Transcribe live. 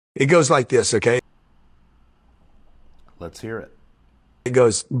It goes like this, okay? Let's hear it. It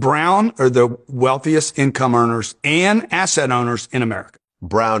goes, brown are the wealthiest income earners and asset owners in America.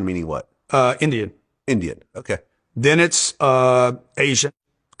 Brown meaning what? Indian. Indian. Okay. Then it's Asian.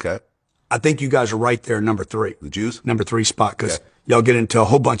 Okay. I think you guys are right there, number 3. The Jews? Number 3 spot, because y'all get into a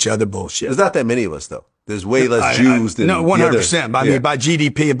whole bunch of other bullshit. There's not that many of us, though. There's way less Jews than no, 100%. I mean, by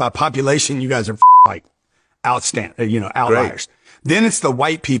GDP and by population, you guys are like outstanding, outliers. Great. Then it's the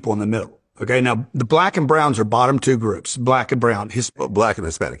white people in the middle. Okay, now the black and browns are bottom 2 groups, black and brown. Black and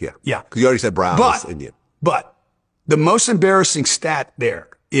Hispanic, yeah. Yeah. Because you already said brown is Indian. But the most embarrassing stat there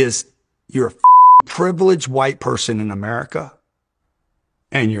is you're a privileged white person in America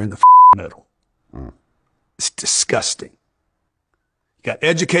and you're in the middle. It's disgusting. You got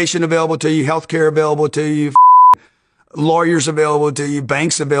education available to you, healthcare available to you, lawyers available to you,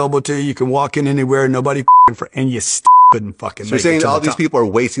 banks available to you. You can walk in anywhere, nobody and you couldn't fucking So you're saying all these people are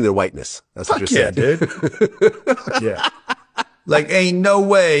wasting their whiteness. That's what you're saying. Yeah, dude. Yeah. Like, ain't no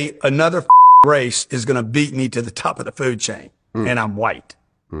way another race is going to beat me to the top of the food chain. And I'm white.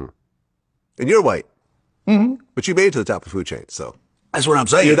 And you're white. But you made it to the top of the food chain, so. That's what I'm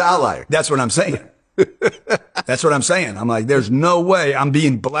saying. You're the outlier. That's what I'm saying. That's what I'm saying. I'm like, there's no way I'm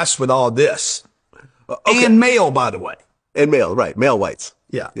being blessed with all this. Okay. And male, by the way. And male, right. Male whites.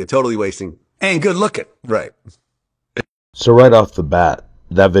 Yeah. You're totally wasting. And good looking. Right. So right off the bat,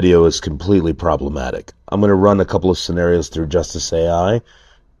 that video is completely problematic. I'm going to run a couple of scenarios through Justice AI.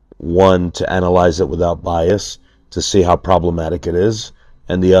 One, to analyze it without bias, to see how problematic it is.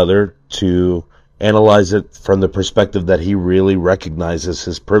 And the other, to analyze it from the perspective that he really recognizes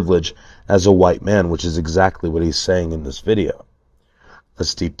his privilege as a white man, which is exactly what he's saying in this video.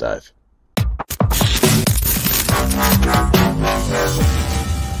 Let's deep dive.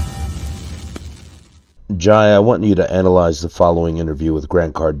 Jai, I want you to analyze the following interview with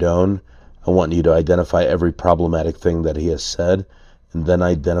Grant Cardone. I want you to identify every problematic thing that he has said, and then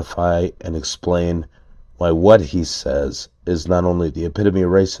identify and explain why what he says is not only the epitome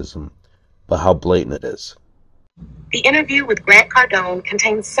of racism, but how blatant it is. The interview with Grant Cardone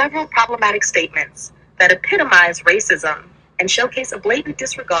contains several problematic statements that epitomize racism and showcase a blatant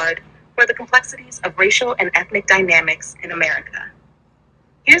disregard for the complexities of racial and ethnic dynamics in America.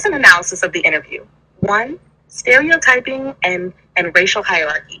 Here's an analysis of the interview. 1. Stereotyping and racial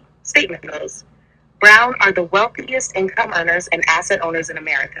hierarchy. Statement goes, brown are the wealthiest income earners and asset owners in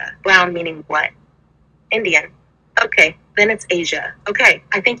America. Brown meaning what? Indian. Okay, then it's Asia. Okay,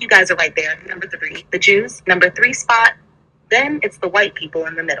 I think you guys are right there. Number 3, the Jews. Number 3 spot. Then it's the white people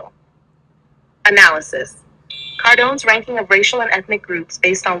in the middle. Analysis. Cardone's ranking of racial and ethnic groups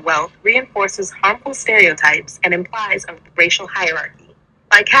based on wealth reinforces harmful stereotypes and implies a racial hierarchy.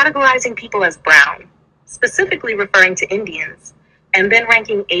 By categorizing people as brown, specifically referring to Indians, and then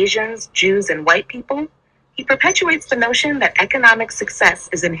ranking Asians, Jews, and white people, he perpetuates the notion that economic success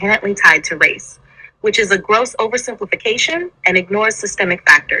is inherently tied to race, which is a gross oversimplification and ignores systemic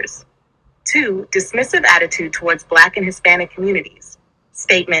factors. 2. Dismissive attitude towards Black and Hispanic communities.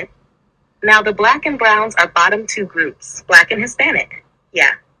 Statement. Now the Black and Browns are bottom 2 groups, Black and Hispanic.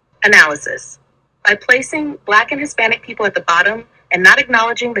 Yeah. Analysis. By placing Black and Hispanic people at the bottom and not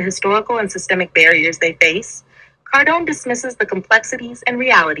acknowledging the historical and systemic barriers they face, Cardone dismisses the complexities and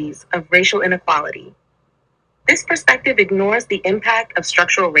realities of racial inequality. This perspective ignores the impact of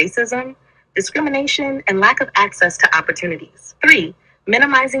structural racism, discrimination, and lack of access to opportunities. 3.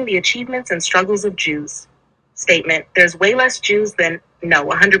 Minimizing the achievements and struggles of Jews. Statement. There's way less Jews than, no,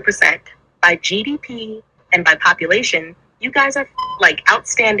 100%. By GDP and by population, you guys are like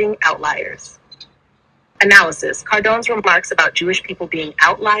outstanding outliers. Analysis. Cardone's remarks about Jewish people being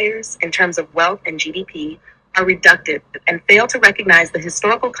outliers in terms of wealth and GDP are reductive and fail to recognize the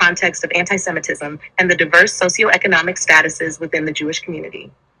historical context of anti-Semitism and the diverse socioeconomic statuses within the Jewish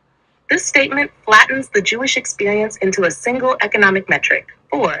community. This statement flattens the Jewish experience into a single economic metric.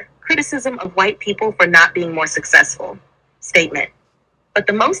 4. Criticism of white people for not being more successful. Statement. But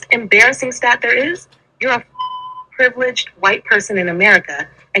the most embarrassing stat there is, you're a privileged white person in America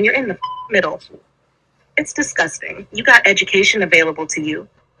and you're in the middle. It's disgusting. You got education available to you,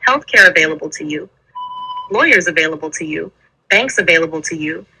 healthcare available to you, lawyers available to you, banks available to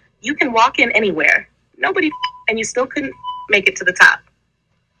you. You can walk in anywhere. Nobody and you still couldn't make it to the top.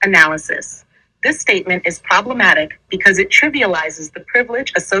 Analysis. This statement is problematic because it trivializes the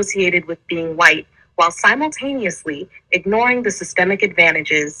privilege associated with being white while simultaneously ignoring the systemic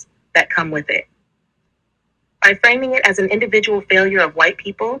advantages that come with it. By framing it as an individual failure of white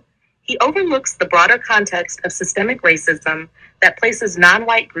people, he overlooks the broader context of systemic racism that places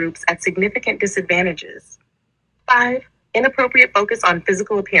non-white groups at significant disadvantages. 5. Inappropriate focus on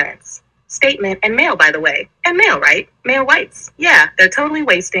physical appearance. Statement, and male, by the way. And male, right? Male whites. Yeah, they're totally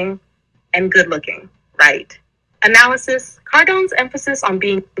wasting. And good looking, right? Analysis. Cardone's emphasis on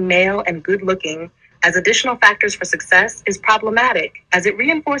being male and good looking as additional factors for success is problematic as it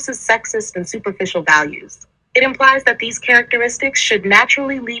reinforces sexist and superficial values. It implies that these characteristics should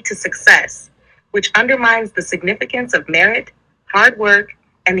naturally lead to success, which undermines the significance of merit, hard work,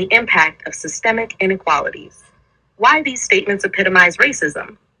 and the impact of systemic inequalities. Why these statements epitomize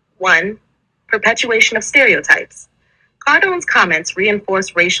racism? 1. Perpetuation of stereotypes. Cardone's comments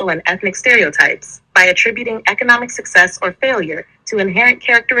reinforce racial and ethnic stereotypes by attributing economic success or failure to inherent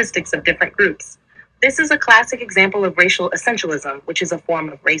characteristics of different groups. This is a classic example of racial essentialism, which is a form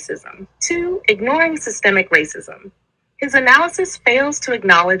of racism. 2. Ignoring systemic racism. His analysis fails to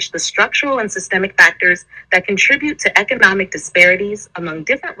acknowledge the structural and systemic factors that contribute to economic disparities among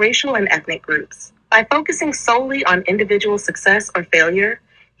different racial and ethnic groups. By focusing solely on individual success or failure,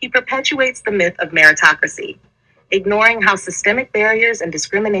 he perpetuates the myth of meritocracy, ignoring how systemic barriers and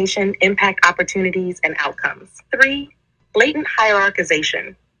discrimination impact opportunities and outcomes. 3. Blatant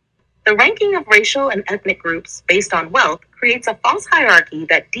hierarchization. The ranking of racial and ethnic groups based on wealth creates a false hierarchy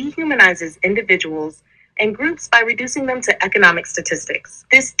that dehumanizes individuals and groups by reducing them to economic statistics.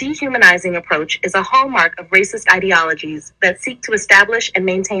 This dehumanizing approach is a hallmark of racist ideologies that seek to establish and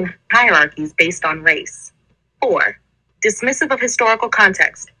maintain hierarchies based on race. 4. Dismissive of historical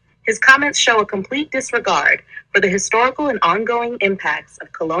context. His comments show a complete disregard for the historical and ongoing impacts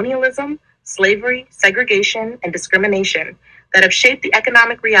of colonialism, slavery, segregation, and discrimination that have shaped the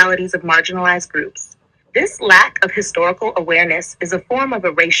economic realities of marginalized groups. This lack of historical awareness is a form of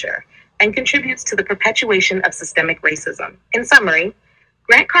erasure and contributes to the perpetuation of systemic racism. In summary,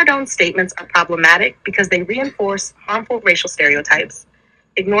 Grant Cardone's statements are problematic because they reinforce harmful racial stereotypes,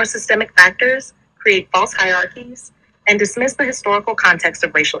 ignore systemic factors, create false hierarchies, and dismiss the historical context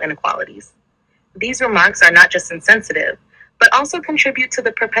of racial inequalities. These remarks are not just insensitive, but also contribute to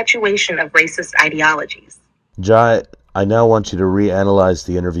the perpetuation of racist ideologies. Jai, I now want you to reanalyze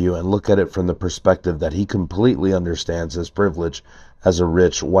the interview and look at it from the perspective that he completely understands his privilege as a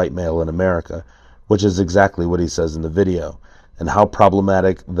rich white male in America, which is exactly what he says in the video, and how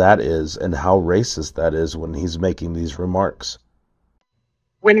problematic that is and how racist that is when he's making these remarks.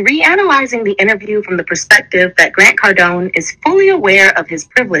 When reanalyzing the interview from the perspective that Grant Cardone is fully aware of his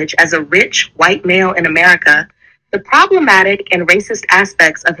privilege as a rich white male in America, the problematic and racist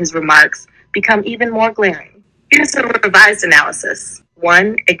aspects of his remarks become even more glaring. Here's a revised analysis.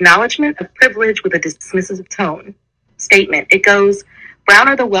 1. Acknowledgement of privilege with a dismissive tone. Statement. It goes, Brown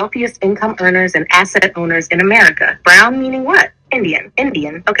are the wealthiest income earners and asset owners in America. Brown meaning what? Indian.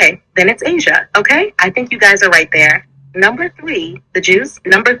 Indian. Okay. Then it's Asia. Okay? I think you guys are right there. Number 3, the Jews.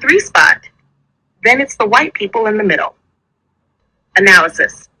 Number 3 spot. Then it's the white people in the middle.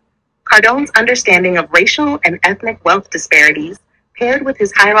 Analysis. Cardone's understanding of racial and ethnic wealth disparities, paired with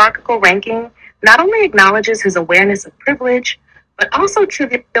his hierarchical ranking, not only acknowledges his awareness of privilege, but also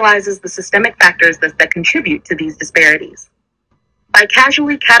trivializes the systemic factors that contribute to these disparities. By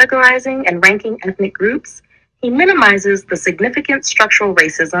casually categorizing and ranking ethnic groups, he minimizes the significant structural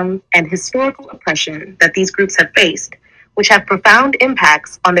racism and historical oppression that these groups have faced, which have profound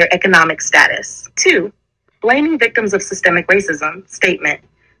impacts on their economic status. 2. Blaming victims of systemic racism. Statement.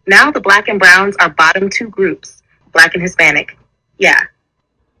 Now the Black and Browns are bottom 2 groups, Black and Hispanic. Yeah.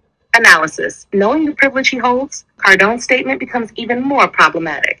 Analysis. Knowing the privilege he holds, Cardone's statement becomes even more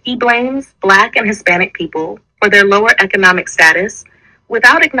problematic. He blames Black and Hispanic people for their lower economic status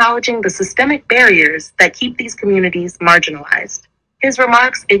without acknowledging the systemic barriers that keep these communities marginalized. His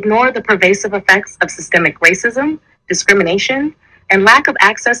remarks ignore the pervasive effects of systemic racism, discrimination, and lack of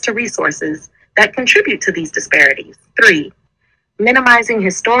access to resources that contribute to these disparities. 3. Minimizing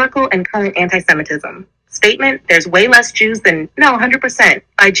historical and current anti-Semitism. Statement, there's way less Jews than, 100%.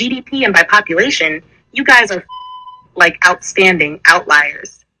 By GDP and by population, you guys are like outstanding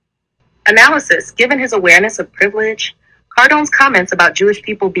outliers. Analysis, given his awareness of privilege, Cardone's comments about Jewish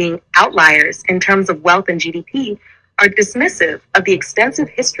people being outliers in terms of wealth and GDP are dismissive of the extensive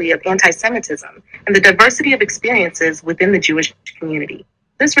history of anti-Semitism and the diversity of experiences within the Jewish community.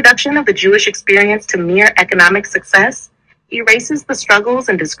 This reduction of the Jewish experience to mere economic success erases the struggles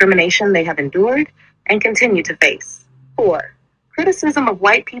and discrimination they have endured and continue to face. 4. Criticism of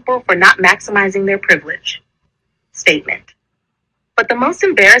white people for not maximizing their privilege. Statement. But the most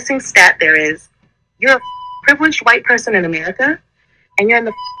embarrassing stat there is, you're a privileged white person in America, and you're in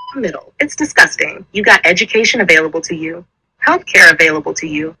the middle. It's disgusting. You got education available to you, healthcare available to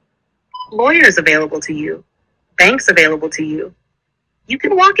you, lawyers available to you, banks available to you. You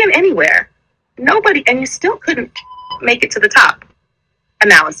can walk in anywhere. Nobody, and you still couldn't won't make it to the top.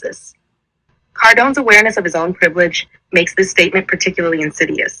 Analysis. Cardone's awareness of his own privilege makes this statement particularly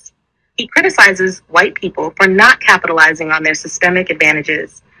insidious. He criticizes white people for not capitalizing on their systemic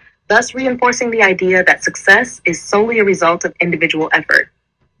advantages, thus reinforcing the idea that success is solely a result of individual effort.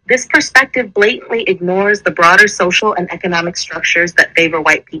 This perspective blatantly ignores the broader social and economic structures that favor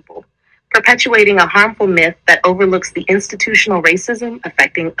white people, perpetuating a harmful myth that overlooks the institutional racism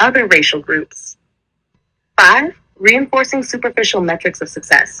affecting other racial groups. 5. Reinforcing superficial metrics of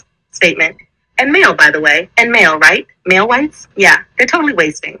success. Statement. And male, by the way. And male, right? Male whites? Yeah, they're totally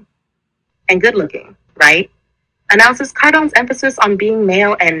wasting. And good looking, right? Announces Cardone's emphasis on being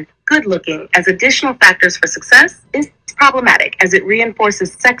male and good looking as additional factors for success is problematic as it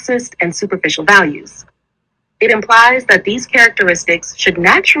reinforces sexist and superficial values. It implies that these characteristics should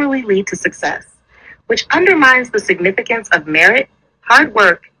naturally lead to success, which undermines the significance of merit, hard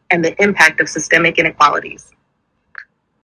work, and the impact of systemic inequalities.